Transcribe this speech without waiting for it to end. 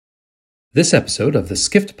This episode of the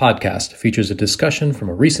Skift podcast features a discussion from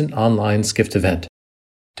a recent online Skift event.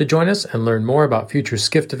 To join us and learn more about future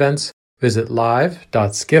Skift events, visit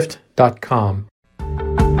live.skift.com.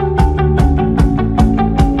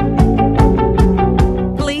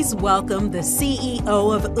 Please welcome the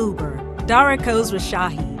CEO of Uber, Dara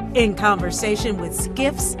Khosrowshahi, in conversation with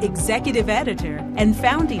Skift's executive editor and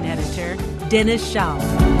founding editor, Dennis Shaw.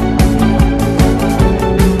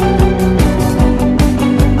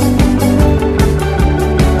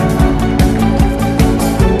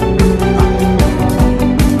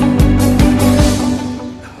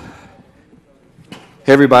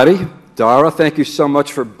 Hey everybody, Dara, thank you so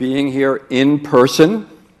much for being here in person.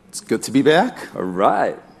 It's good to be back. All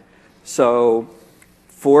right. So,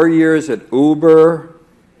 4 years at Uber,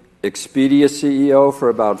 Expedia CEO for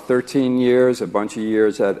about 13 years, a bunch of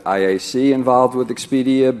years at IAC involved with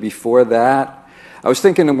Expedia. Before that, I was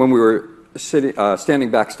thinking when we were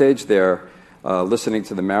standing backstage there, listening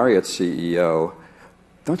to the Marriott CEO,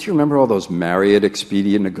 don't you remember all those Marriott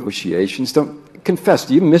Expedia negotiations? Confess,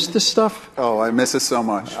 do you miss this stuff? Oh, I miss it so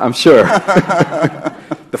much. I'm sure.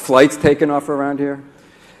 The flight's taken off around here.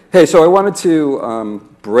 Hey, so I wanted to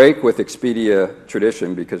break with Expedia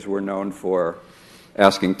tradition because we're known for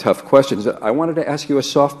asking tough questions. I wanted to ask you a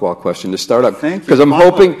softball question to start up. Thank you. Because I'm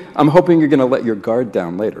hoping you're going to let your guard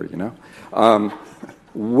down later, you know?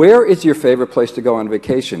 Where is your favorite place to go on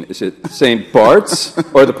vacation? Is it St. Bart's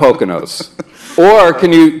or the Poconos? Or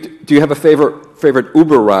do you have a favorite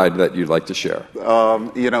Uber ride that you'd like to share?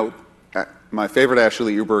 My favorite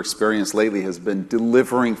actually Uber experience lately has been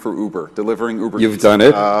delivering Uber You've done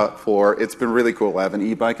it? It's been really cool. I have an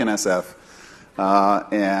e-bike in SF,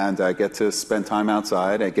 and I get to spend time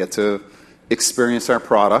outside. I get to experience our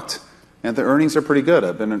product, and the earnings are pretty good.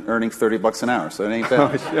 I've been earning $30 an hour, so it ain't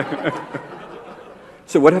bad.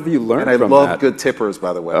 So what have you learned from that? And I love good tippers,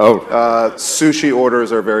 by the way. Oh. Sushi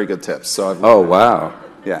orders are very good tips. So wow.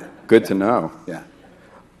 Yeah. Good to know. Yeah.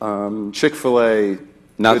 Chick-fil-A.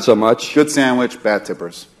 Not so much? Good sandwich, bad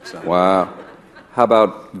tippers. So. Wow. How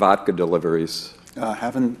about vodka deliveries?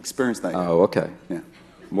 Haven't experienced that yet. Oh, okay. Yeah.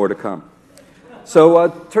 More to come. So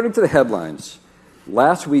turning to the headlines.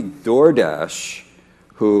 Last week, DoorDash,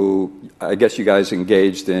 who I guess you guys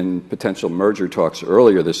engaged in potential merger talks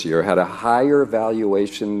earlier this year, had a higher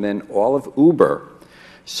valuation than all of Uber.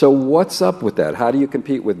 So what's up with that? How do you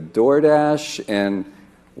compete with DoorDash, and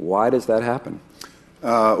why does that happen?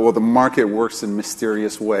 Well, the market works in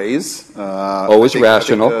mysterious ways. Always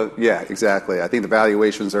rational. Yeah, exactly. I think the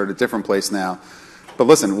valuations are at a different place now. But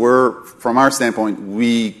listen, from our standpoint,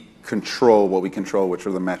 we control what we control, which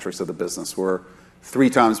are the metrics of the business. We're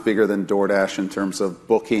 3 times bigger than DoorDash in terms of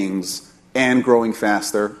bookings and growing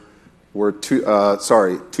faster. We're 2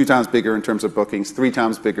 times bigger in terms of bookings, 3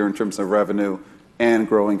 times bigger in terms of revenue and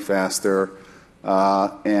growing faster.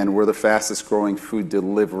 And we're the fastest growing food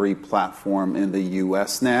delivery platform in the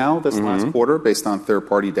U.S. now this last quarter based on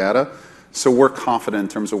third-party data. So we're confident in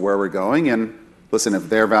terms of where we're going. And listen, if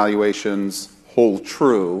their valuations hold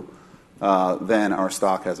true, then our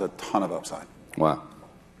stock has a ton of upside. Wow.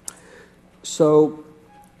 So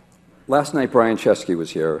last night, Brian Chesky was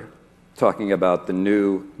here talking about the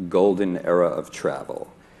new golden era of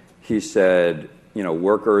travel. He said,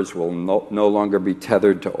 workers will no longer be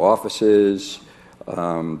tethered to offices.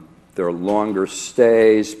 There are longer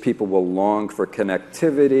stays. People will long for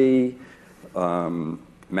connectivity.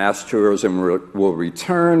 Mass tourism will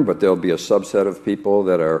return, but there'll be a subset of people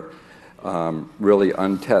that are really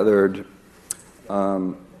untethered.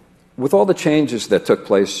 With all the changes that took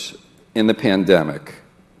place in the pandemic,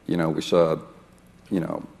 we saw,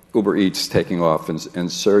 Uber Eats taking off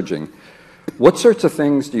and surging. What sorts of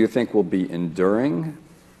things do you think will be enduring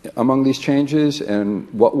among these changes,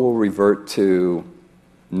 and what will revert to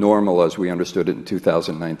normal as we understood it in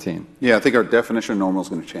 2019? Yeah, I think our definition of normal is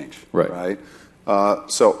going to change. Right.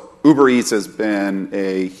 So Uber Eats has been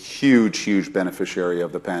a huge beneficiary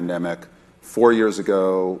of the pandemic. 4 years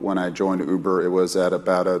ago, when I joined Uber, it was at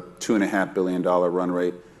about a $2.5 billion run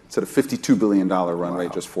rate. It's at a $52 billion run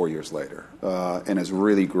rate just 4 years later, and has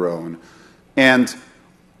really grown. And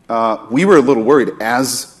we were a little worried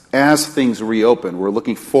as things reopen. We're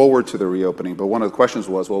looking forward to the reopening, but one of the questions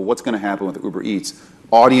was, well, what's going to happen with Uber Eats?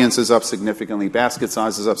 Audience is up significantly, basket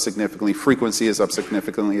size is up significantly, frequency is up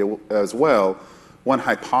significantly as well. One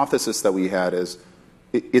hypothesis that we had is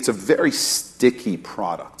it's a very sticky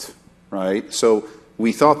product, right? So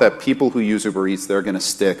we thought that people who use Uber Eats, they're going to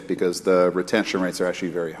stick because the retention rates are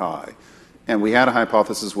actually very high. And we had a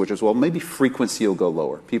hypothesis which is, well, maybe frequency will go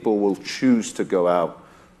lower. People will choose to go out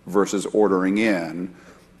versus ordering in.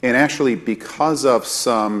 And actually, because of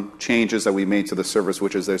some changes that we made to the service,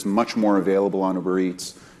 which is there's much more available on Uber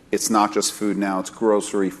Eats, it's not just food now, it's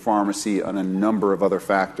grocery, pharmacy, and a number of other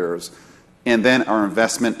factors. And then our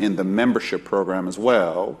investment in the membership program as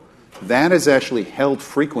well, that has actually held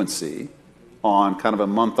frequency on kind of a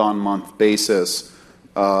month-on-month basis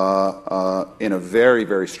in a very,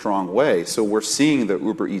 very strong way. So we're seeing the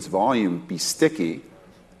Uber Eats volume be sticky.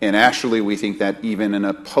 And actually, we think that even in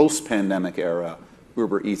a post-pandemic era,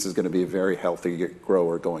 Uber Eats is going to be a very healthy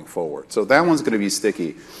grower going forward. So that one's going to be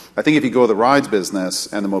sticky. I think if you go to the rides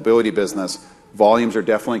business and the mobility business, volumes are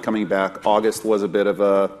definitely coming back. August was a bit of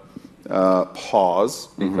a pause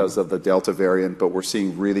because of the Delta variant, but we're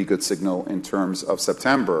seeing really good signal in terms of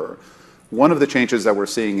September. One of the changes that we're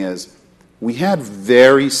seeing is we had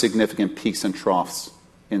very significant peaks and troughs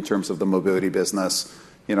in terms of the mobility business,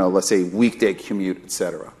 let's say weekday commute, et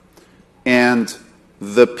cetera. And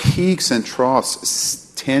the peaks and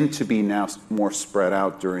troughs tend to be now more spread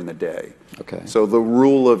out during the day. Okay. So the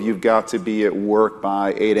rule of you've got to be at work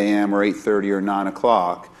by 8 a.m. or 8:30 or 9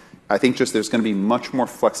 o'clock, I think just there's going to be much more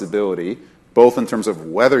flexibility, both in terms of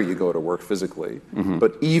whether you go to work physically,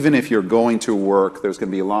 but even if you're going to work, there's going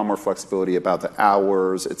to be a lot more flexibility about the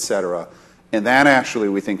hours, et cetera. And that actually,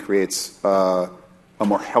 we think, creates a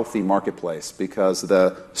more healthy marketplace because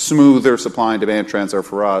the smoother supply and demand trends are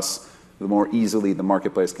for us, the more easily the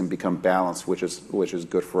marketplace can become balanced, which is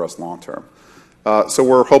good for us long term. So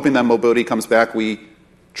we're hoping that mobility comes back.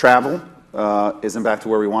 Travel isn't back to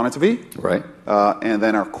where we want it to be. Right. And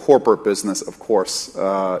then our corporate business, of course,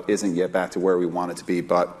 isn't yet back to where we want it to be,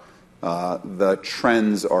 but the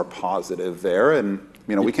trends are positive there, and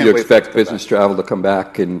we can't wait. You expect business travel to come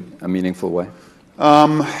back in a meaningful way?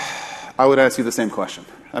 I would ask you the same question.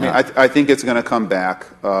 I think it's going to come back.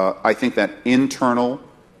 I think that internal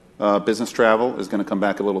business travel is going to come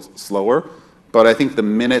back a little slower, but I think the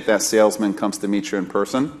minute that salesman comes to meet you in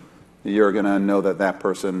person, you're going to know that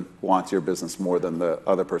person wants your business more than the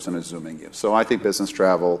other person is Zooming you. So I think business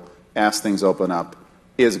travel, as things open up,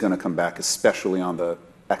 is going to come back, especially on the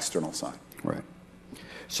external side. Right.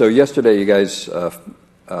 So yesterday you guys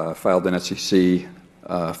filed an SEC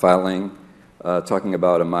filing talking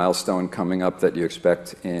about a milestone coming up that you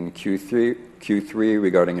expect in Q3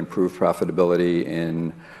 regarding improved profitability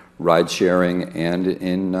in ride sharing and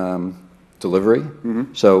in delivery.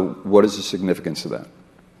 So what is the significance of that?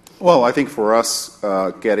 Well, I think for us,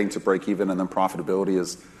 getting to break even and then profitability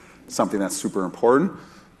is something that's super important.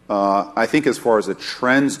 I think as far as the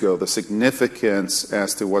trends go, the significance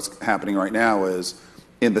as to what's happening right now is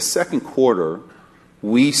in the second quarter,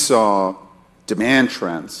 we saw demand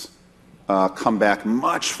trends come back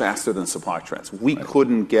much faster than supply trends. We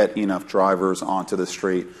couldn't get enough drivers onto the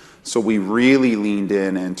street, so we really leaned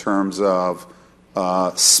in terms of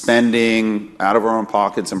spending out of our own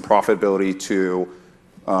pockets and profitability to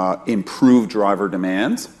improve driver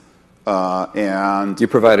demand. And you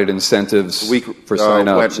provided incentives for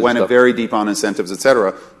sign-ups. Went very deep on incentives, et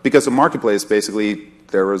cetera, because the marketplace basically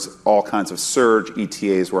there was all kinds of surge.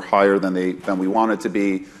 ETAs were higher than we wanted to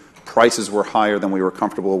be. Prices were higher than we were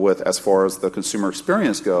comfortable with as far as the consumer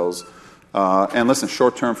experience goes. And listen,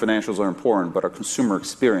 short-term financials are important, but our consumer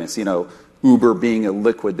experience, Uber being a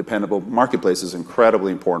liquid, dependable marketplace is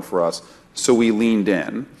incredibly important for us. So we leaned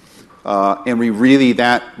in. And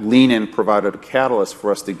that lean in provided a catalyst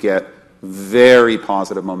for us to get very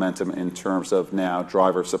positive momentum in terms of now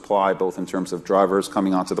driver supply, both in terms of drivers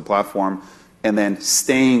coming onto the platform and then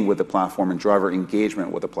staying with the platform and driver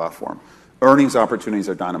engagement with the platform. Earnings opportunities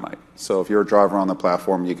are dynamite. So if you're a driver on the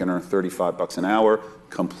platform, you can earn $35 an hour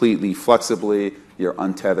completely flexibly. You're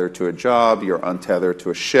untethered to a job. You're untethered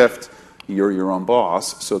to a shift. You're your own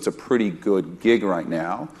boss. So it's a pretty good gig right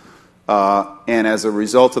now. And as a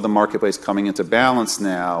result of the marketplace coming into balance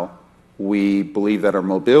now, we believe that our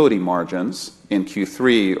mobility margins in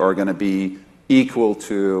Q3 are going to be equal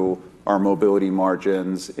to our mobility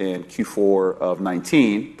margins in Q4 of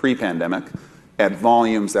 19, pre-pandemic, at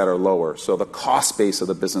volumes that are lower. So the cost base of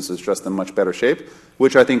the business is just in much better shape,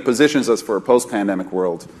 which I think positions us for a post-pandemic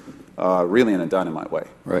world really in a dynamite way.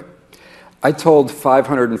 Right. I told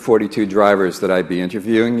 542 drivers that I'd be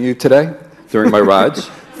interviewing you today during my rides.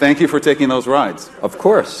 Thank you for taking those rides. Of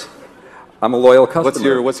course. I'm a loyal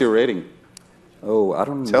customer. What's your rating? Oh, I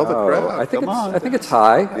don't know. Tell the crowd. I think it's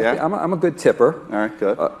high. Yeah? I'm a good tipper. All right,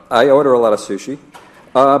 good. I order a lot of sushi.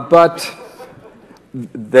 But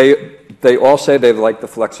they all say they like the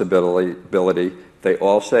flexibility. They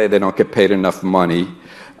all say they don't get paid enough money.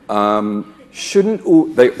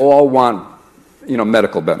 Shouldn't they all want,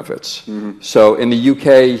 medical benefits? So in the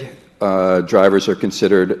UK, drivers are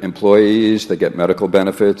considered employees. They get medical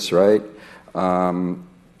benefits, right?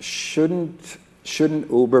 shouldn't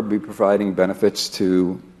Uber be providing benefits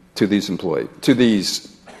to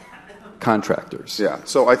these contractors? Yeah.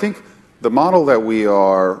 So I think the model that we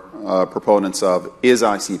are proponents of is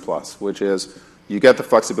IC Plus, which is you get the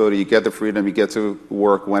flexibility, you get the freedom, you get to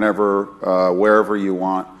work whenever, wherever you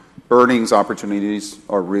want. Earnings opportunities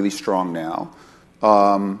are really strong now.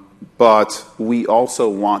 But we also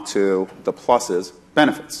want the plus is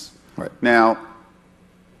benefits. Right. Now,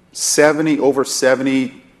 over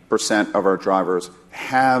 70% of our drivers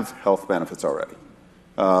have health benefits already.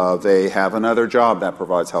 They have another job that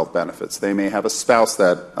provides health benefits. They may have a spouse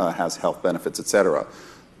that has health benefits, et cetera.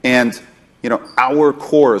 And, our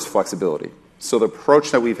core is flexibility. So the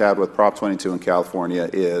approach that we've had with Prop 22 in California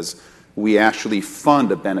is we actually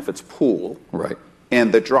fund a benefits pool. Right.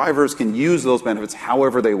 And the drivers can use those benefits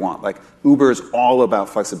however they want. Like Uber is all about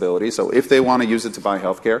flexibility. So if they want to use it to buy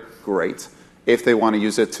healthcare, great. If they want to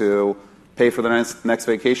use it to pay for the next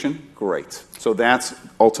vacation, great. So that's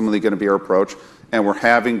ultimately going to be our approach. And we're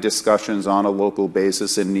having discussions on a local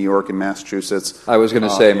basis in New York and Massachusetts. I was going to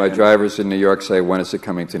say, my drivers in New York say, when is it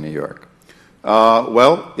coming to New York?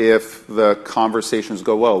 Well, if the conversations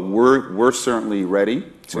go well, we're certainly ready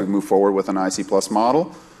to move forward with an IC Plus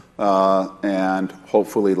model. And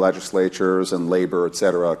hopefully legislatures and labor, et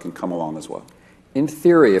cetera, can come along as well. In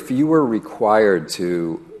theory, if you were required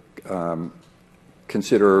to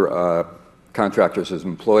consider contractors as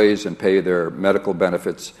employees and pay their medical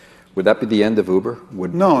benefits, would that be the end of Uber?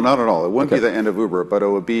 No, not at all. It wouldn't be the end of Uber, but it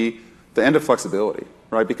would be the end of flexibility,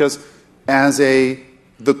 right? Because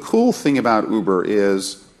the cool thing about Uber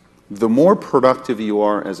is the more productive you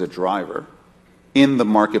are as a driver in the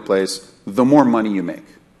marketplace, the more money you make.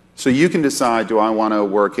 So you can decide, do I want to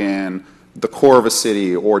work in the core of a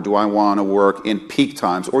city, or do I want to work in peak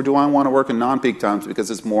times, or do I want to work in non-peak times because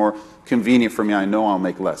it's more convenient for me, I know I'll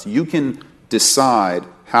make less. You can decide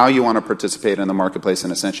how you want to participate in the marketplace,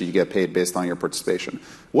 and essentially you get paid based on your participation.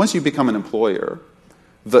 Once you become an employer,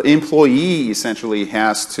 the employee essentially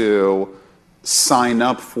has to sign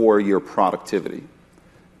up for your productivity.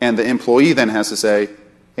 And the employee then has to say,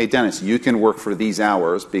 hey, Dennis, you can work for these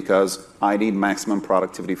hours because I need maximum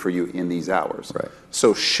productivity for you in these hours. Right.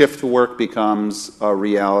 So shift work becomes a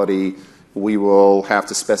reality. We will have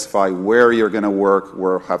to specify where you're going to work.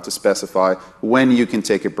 We'll have to specify when you can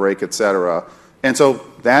take a break, et cetera. And so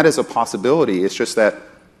that is a possibility. It's just that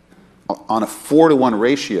on a 4-to-1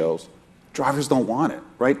 ratios, drivers don't want it,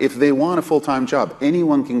 right? If they want a full-time job,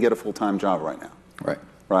 anyone can get a full-time job right now. Right.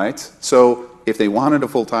 Right? So if they wanted a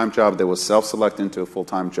full-time job, they will self-select into a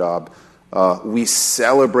full-time job. We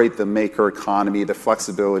celebrate the maker economy, the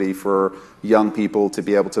flexibility for young people to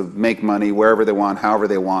be able to make money wherever they want, however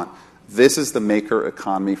they want. This is the maker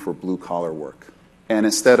economy for blue-collar work. And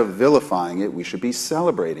instead of vilifying it, we should be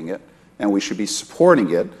celebrating it, and we should be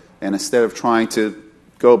supporting it. And instead of trying to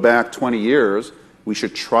go back 20 years, we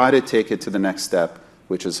should try to take it to the next step,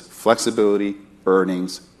 which is flexibility,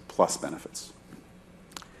 earnings, plus benefits.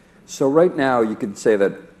 So right now, you could say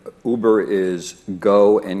that Uber is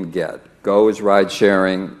go and get. Go is ride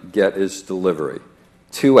sharing, get is delivery.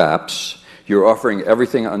 2 apps. You're offering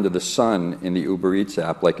everything under the sun in the Uber Eats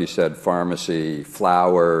app, like you said, pharmacy,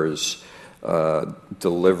 flowers,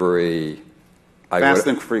 delivery. Fast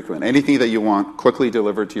and frequent. Anything that you want quickly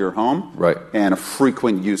delivered to your home. Right. And a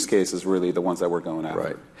frequent use case is really the ones that we're going after.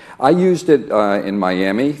 Right. I used it in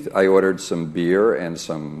Miami. I ordered some beer and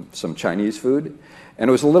some Chinese food. And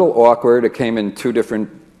it was a little awkward. It came in two different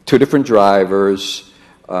drivers.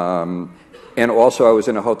 And also I was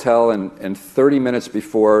in a hotel, and 30 minutes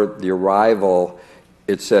before the arrival,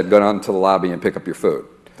 it said, go down to the lobby and pick up your food.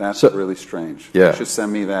 That's really strange. Yeah. You should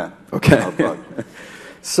send me that. Okay.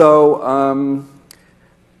 So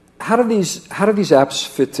how do these apps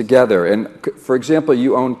fit together? And for example,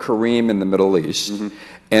 you own Careem in the Middle East,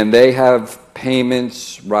 and they have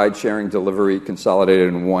payments, ride-sharing, delivery consolidated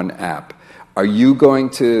in one app. Are you going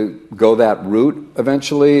to go that route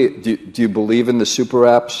eventually? Do you believe in the super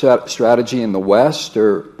app strategy in the West,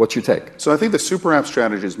 or what's your take? So I think the super app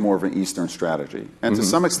strategy is more of an Eastern strategy. And to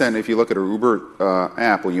some extent, if you look at an Uber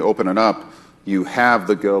app, when you open it up, you have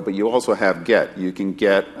the Go, but you also have Get. You can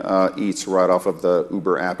get Eats right off of the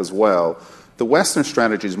Uber app as well. The Western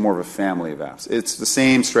strategy is more of a family of apps. It's the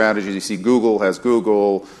same strategy. You see Google has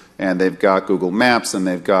Google, and they've got Google Maps, and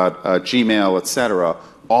they've got Gmail, et cetera.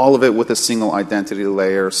 All of it with a single identity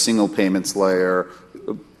layer, single payments layer,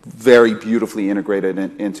 very beautifully integrated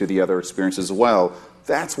into the other experiences as well.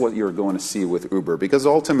 That's what you're going to see with Uber, because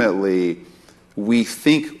ultimately we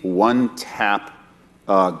think one tap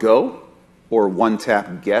Go or one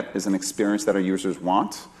tap Get is an experience that our users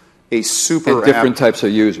want. a super and different app. types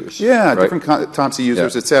of users. Yeah, right? different types of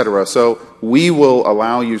users, Yeah. et cetera. So we will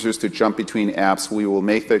allow users to jump between apps. We will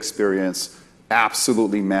make the experience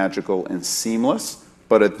absolutely magical and seamless.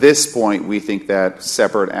 But at this point, we think that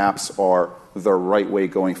separate apps are the right way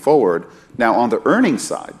going forward. Now, on the earnings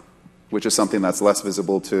side, which is something that's less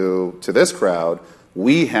visible to this crowd,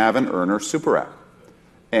 we have an earner super app.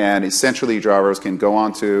 And essentially, drivers can go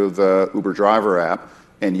onto the Uber driver app,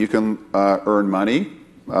 and you can earn money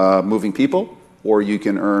moving people, or you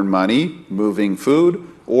can earn money moving food,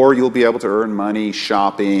 or you'll be able to earn money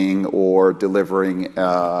shopping or delivering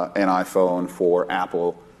an iPhone for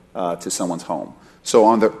Apple to someone's home. So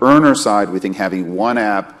on the earner side, we think having one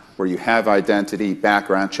app where you have identity,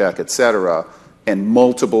 background check, et cetera, and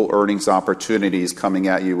multiple earnings opportunities coming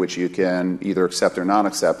at you, which you can either accept or not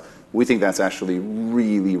accept, we think that's actually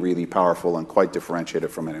really, really powerful and quite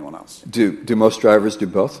differentiated from anyone else. Do most drivers do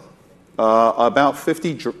both? About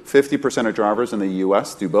 50% of drivers in the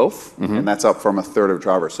U.S. do both, and that's up from a third of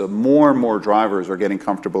drivers. So more and more drivers are getting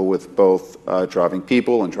comfortable with both driving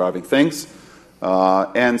people and driving things,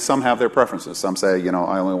 and some have their preferences. Some say,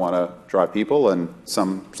 I only want to drive people, and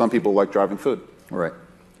some people like driving food. Right.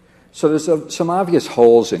 So there's some obvious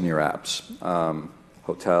holes in your apps.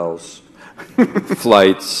 Hotels,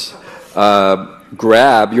 flights,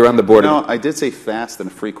 Grab, you're on the board. I did say fast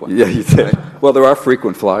and frequent. Yeah, you did. Right? Well, there are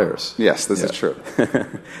frequent flyers. Yes, this is true.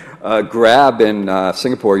 Grab in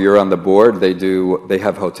Singapore, you're on the board. They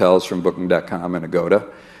have hotels from Booking.com and Agoda,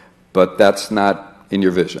 but that's not in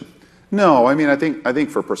your vision. No, I think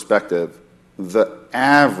for perspective, the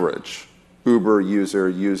average Uber user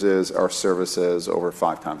uses our services over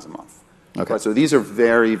 5 times a month. Okay. Right, so these are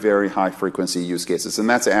very, very high frequency use cases, and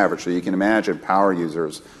that's average. So you can imagine power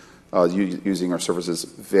users using our services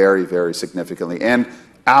very, very significantly. And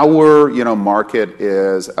our market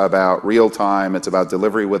is about real time. It's about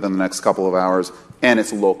delivery within the next couple of hours, and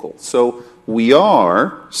it's local. So we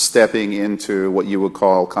are stepping into what you would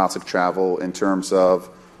call classic travel in terms of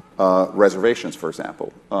reservations, for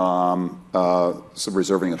example, so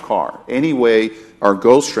reserving a car. Anyway, our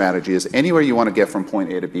goal strategy is anywhere you want to get from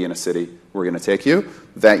point A to B in a city, we're going to take you.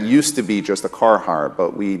 That used to be just a car hire,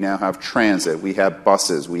 but we now have transit, we have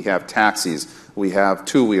buses, we have taxis, we have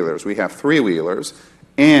two-wheelers, we have three-wheelers,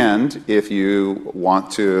 and if you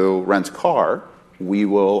want to rent a car, we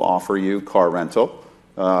will offer you car rental.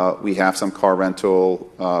 We have some car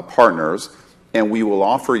rental partners, and we will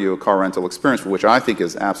offer you a car rental experience, which I think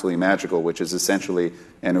is absolutely magical, which is essentially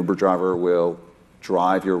an Uber driver will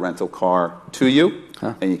drive your rental car to you,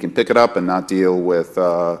 and you can pick it up and not deal with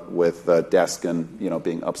desk and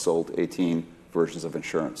being upsold 18 versions of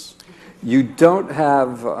insurance. You don't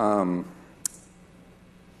have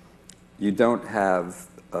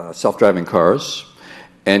self-driving cars,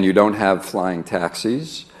 and you don't have flying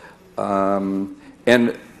taxis,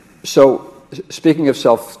 and so. Speaking of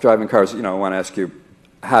self-driving cars, I want to ask you,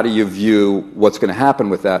 how do you view what's going to happen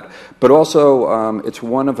with that? But also, it's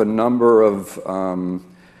one of a number of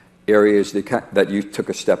areas that you took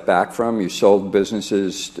a step back from. You sold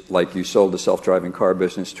businesses, like you sold the self-driving car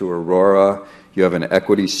business to Aurora. You have an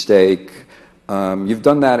equity stake. You've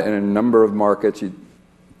done that in a number of markets. You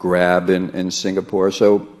Grab in Singapore.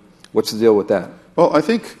 So what's the deal with that? Well, I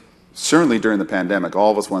think certainly during the pandemic,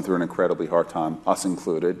 all of us went through an incredibly hard time, us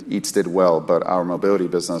included. Eats did well, but our mobility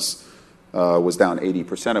business was down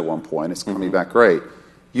 80% at one point. It's coming back great.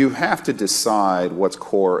 You have to decide what's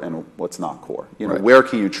core and what's not core. Right. Where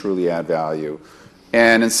can you truly add value?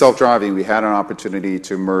 And in self-driving, we had an opportunity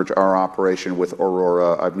to merge our operation with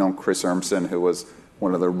Aurora. I've known Chris Urmson, who was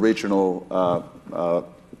one of the original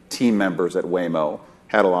team members at Waymo.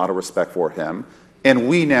 Had a lot of respect for him. And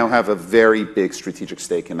we now have a very big strategic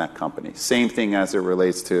stake in that company. Same thing as it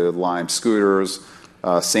relates to Lime Scooters,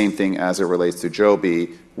 same thing as it relates to Joby.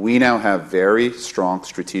 We now have very strong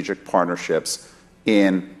strategic partnerships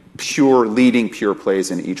in leading pure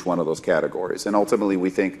plays in each one of those categories. And ultimately, we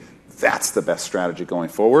think that's the best strategy going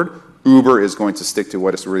forward. Uber is going to stick to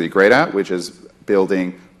what it's really great at, which is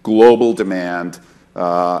building global demand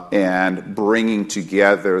and bringing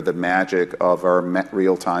together the magic of our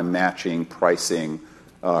real-time matching, pricing,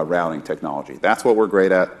 routing technology. That's what we're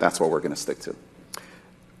great at. That's what we're going to stick to.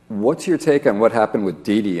 What's your take on what happened with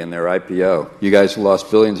Didi and their IPO? You guys lost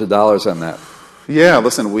billions of dollars on that. Yeah,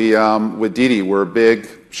 listen, we with Didi, we're a big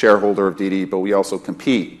shareholder of Didi, but we also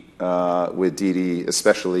compete with Didi,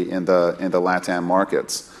 especially in the LATAM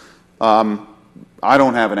markets. I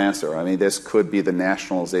don't have an answer. I mean, this could be the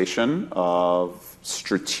nationalization of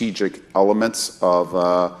strategic elements of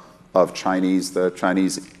the Chinese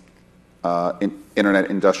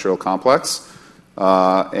internet industrial complex.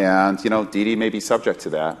 And, Didi may be subject to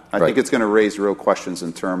that. I think it's going to raise real questions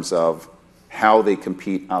in terms of how they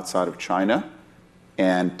compete outside of China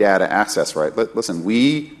and data access, right? Listen,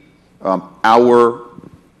 the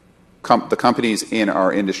companies in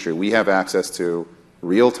our industry, we have access to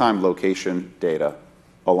real-time location data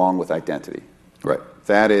along with identity. Right.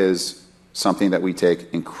 That is something that we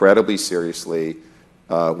take incredibly seriously.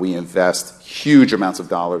 We invest huge amounts of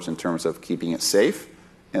dollars in terms of keeping it safe,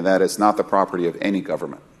 and that is not the property of any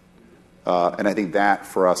government. And I think that,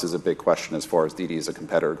 for us, is a big question as far as Didi as a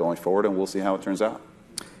competitor going forward, and we'll see how it turns out.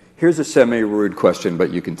 Here's a semi-rude question,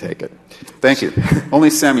 but you can take it. Thank you.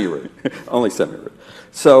 Only semi-rude. Only semi-rude.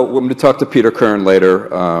 So we're going to talk to Peter Kern later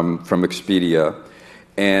from Expedia.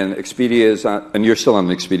 And Expedia is on, and you're still on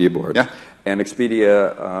the Expedia board. Yeah. And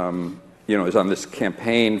Expedia, is on this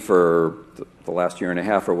campaign for the last year and a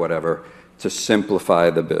half or whatever to simplify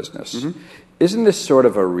the business. Mm-hmm. Isn't this sort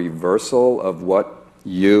of a reversal of what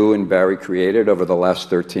you and Barry created over the last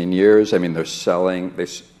 13 years? I mean, they're in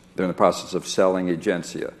the process of selling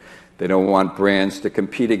Agencia. They don't want brands to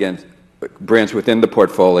compete against brands within the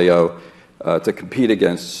portfolio to compete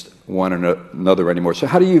against one another anymore. So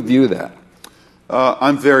how do you view that?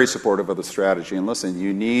 I'm very supportive of the strategy. And listen,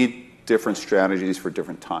 you need different strategies for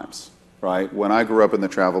different times, right? When I grew up in the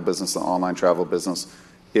travel business, the online travel business,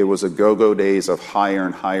 it was a go-go days of higher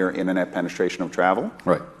and higher internet penetration of travel.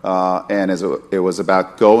 Right. And it was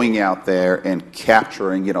about going out there and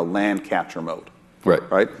capturing, land capture mode. Right.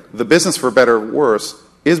 Right. The business, for better or worse,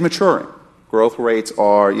 is maturing. Growth rates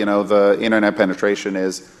are, the internet penetration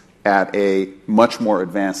is at a much more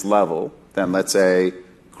advanced level than, let's say,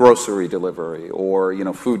 grocery delivery or,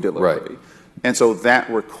 food delivery. Right. And so that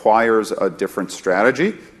requires a different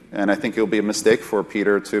strategy. And I think it'll be a mistake for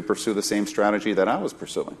Peter to pursue the same strategy that I was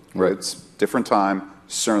pursuing. Right. It's different time,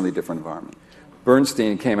 certainly different environment.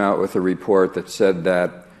 Bernstein came out with a report that said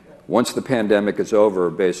that once the pandemic is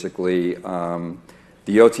over, basically, the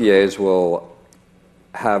OTAs will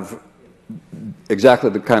have exactly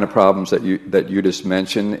the kind of problems that you just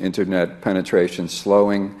mentioned: internet penetration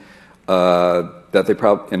slowing,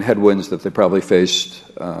 and headwinds that they probably faced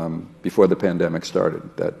before the pandemic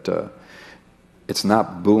started. That it's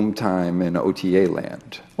not boom time in OTA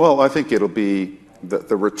land. Well, I think it'll be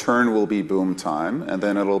the return will be boom time, and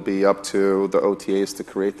then it'll be up to the OTAs to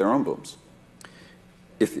create their own booms.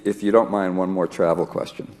 If you don't mind, one more travel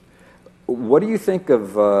question. What do you think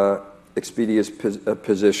of Expedia's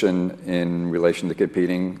position in relation to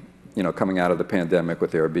competing, coming out of the pandemic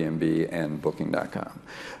with Airbnb and Booking.com?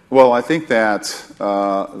 Well, I think that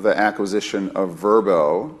the acquisition of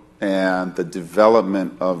Vrbo and the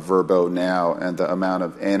development of Vrbo now and the amount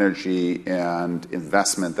of energy and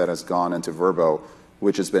investment that has gone into Vrbo,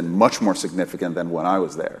 which has been much more significant than when I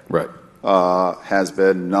was there, right, has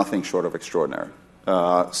been nothing short of extraordinary.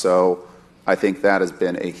 So I think that has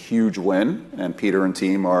been a huge win, and Peter and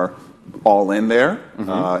team are all in there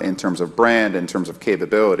in terms of brand, in terms of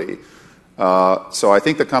capability. So I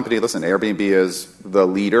think the company, listen, Airbnb is the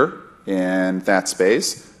leader in that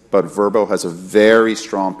space, but Vrbo has a very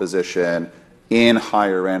strong position in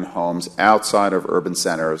higher-end homes outside of urban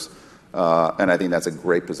centers, and I think that's a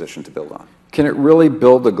great position to build on. Can it really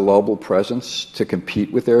build a global presence to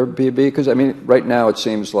compete with Airbnb? Because, right now it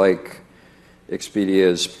seems like Expedia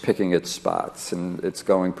is picking its spots, and it's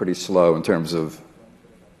going pretty slow in terms of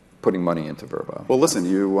putting money into Vrbo. Well, listen,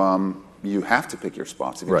 you have to pick your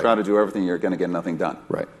spots. If you try to do everything, you're going to get nothing done.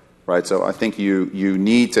 Right. So I think you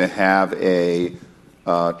need to have a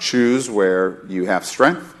choose where you have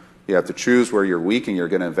strength. You have to choose where you're weak, and you're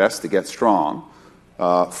going to invest to get strong.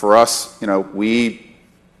 For us,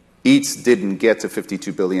 Eats didn't get to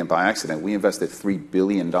 $52 billion by accident. We invested $3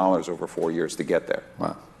 billion over 4 years to get there.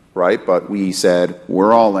 Wow. Right? But we said,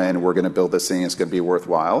 we're all in, we're going to build this thing, it's going to be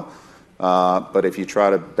worthwhile. But if you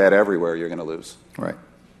try to bet everywhere, you're going to lose. Right.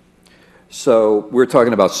 So we were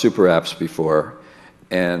talking about super apps before,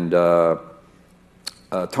 and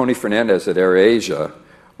Tony Fernandez at AirAsia,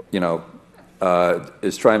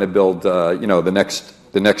 is trying to build, the next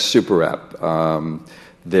super app.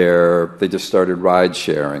 They just started ride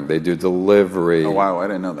sharing. They do delivery. Oh wow, I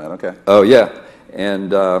didn't know that. Okay. Oh yeah,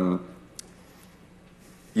 and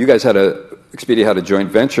you guys Expedia had a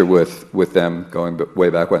joint venture with them going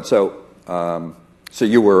way back when. So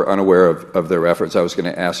you were unaware of their efforts. I was going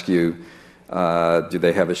to ask you, do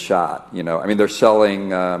they have a shot? They're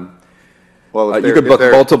selling. You could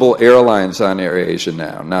book multiple airlines on AirAsia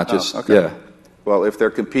now, not just okay. Well, if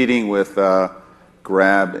they're competing with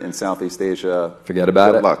Grab in Southeast Asia, forget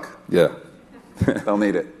about it. Good luck. Yeah, they'll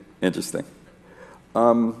need it. Interesting.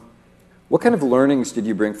 What kind of learnings did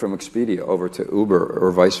you bring from Expedia over to Uber,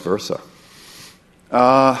 or vice versa?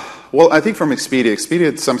 Well, I think from Expedia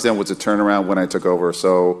to some extent was a turnaround when I took over.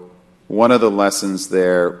 So one of the lessons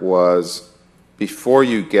there was before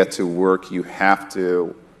you get to work, you have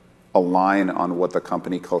to align on what the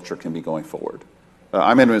company culture can be going forward.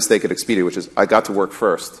 I made a mistake at Expedia, which is I got to work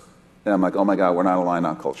first. And I'm like, oh my God, we're not aligned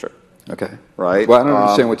on culture. Okay. Right? Well, I don't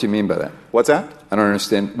understand what you mean by that. What's that? I don't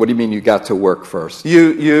understand. What do you mean you got to work first?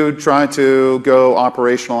 You try to go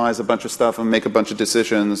operationalize a bunch of stuff and make a bunch of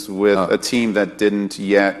decisions with a team that didn't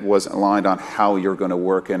yet was aligned on how you're going to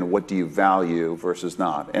work and what do you value versus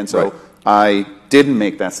not. And so I didn't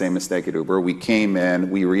make that same mistake at Uber. We came in,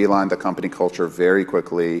 we realigned the company culture very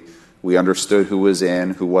quickly. We understood who was in,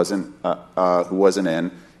 who wasn't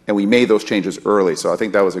in, and we made those changes early. So I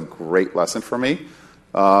think that was a great lesson for me.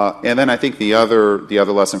 And then I think the other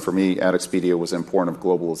lesson for me at Expedia was the importance of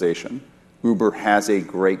globalization. Uber has a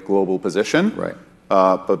great global position, right?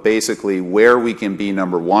 But basically, where we can be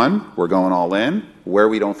number one, we're going all in. Where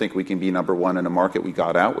we don't think we can be number one in a market, we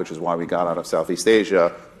got out, which is why we got out of Southeast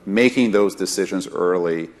Asia. Making those decisions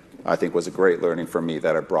early, I think, was a great learning for me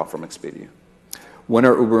that I brought from Expedia. When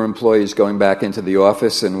are Uber employees going back into the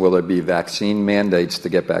office, and will there be vaccine mandates to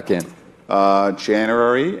get back in?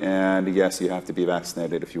 January, and yes, you have to be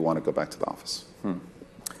vaccinated if you want to go back to the office.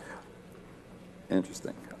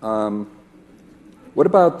 Interesting. What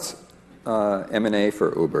about M&A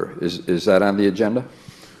for Uber? Is that on the agenda?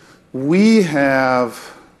 We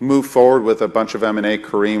have moved forward with a bunch of M&A,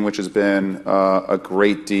 Kareem, which has been a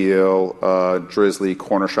great deal, Drizzly,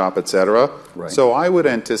 Corner Shop, et cetera. Right. So I would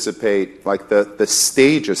anticipate like the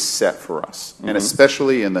stage is set for us, and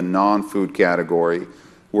especially in the non-food category,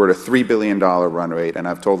 we're at a $3 billion run rate, and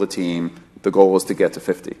I've told the team the goal is to get to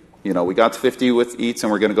 50. You know, we got to 50 with Eats,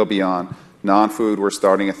 and we're going to go beyond. Non-food, we're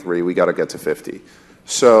starting at 3. We got to get to 50.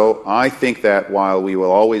 So I think that while we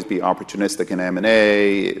will always be opportunistic in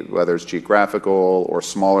M&A, whether it's geographical or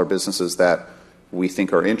smaller businesses that we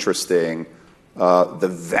think are interesting, the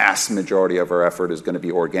vast majority of our effort is going to be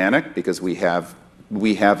organic because we have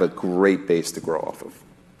a great base to grow off of.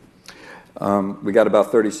 We got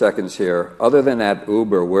about 30 seconds here. Other than at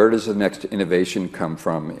Uber, where does the next innovation come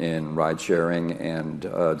from in ride-sharing and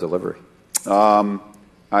delivery?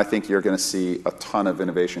 I think you're going to see a ton of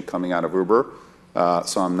innovation coming out of Uber.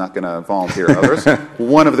 So I'm not going to volunteer others.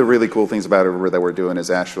 One of the really cool things about Uber that we're doing is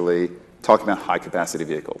actually talking about high-capacity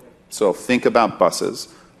vehicle. So think about buses.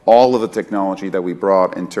 All of the technology that we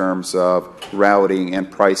brought in terms of routing and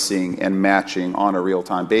pricing and matching on a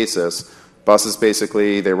real-time basis. Buses,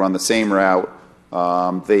 basically, they run the same route.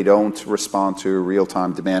 They don't respond to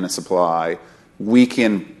real-time demand and supply. We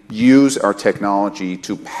can use our technology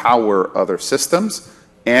to power other systems,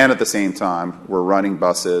 and at the same time, we're running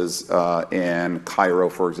buses in Cairo,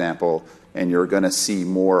 for example, and you're going to see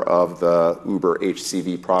more of the Uber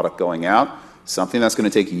HCV product going out, something that's going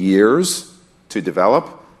to take years to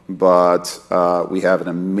develop, but we have an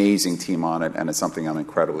amazing team on it, and it's something I'm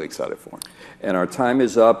incredibly excited for. And our time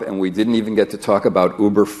is up, and we didn't even get to talk about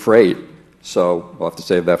Uber Freight, so we'll have to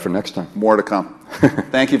save that for next time. More to come.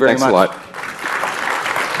 Thank you very much. Thanks a lot.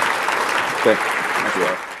 Okay. Thank you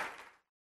all.